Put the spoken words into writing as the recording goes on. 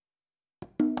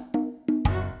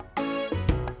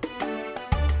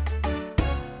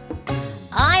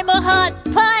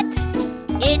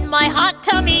In my hot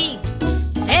tummy,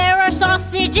 there are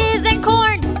sausages and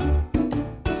corn.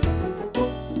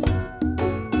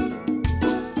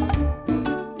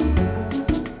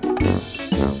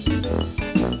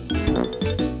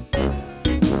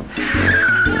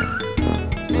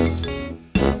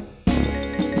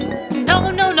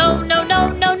 No, no, no, no,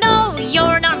 no, no, no,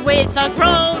 you're not with a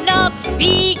grown-up.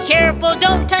 Be careful,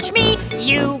 don't touch me,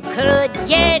 you could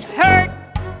get hurt.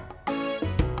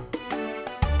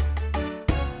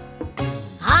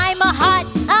 I'm a hot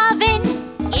oven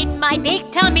in my big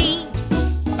tummy.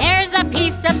 There's a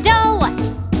piece of dough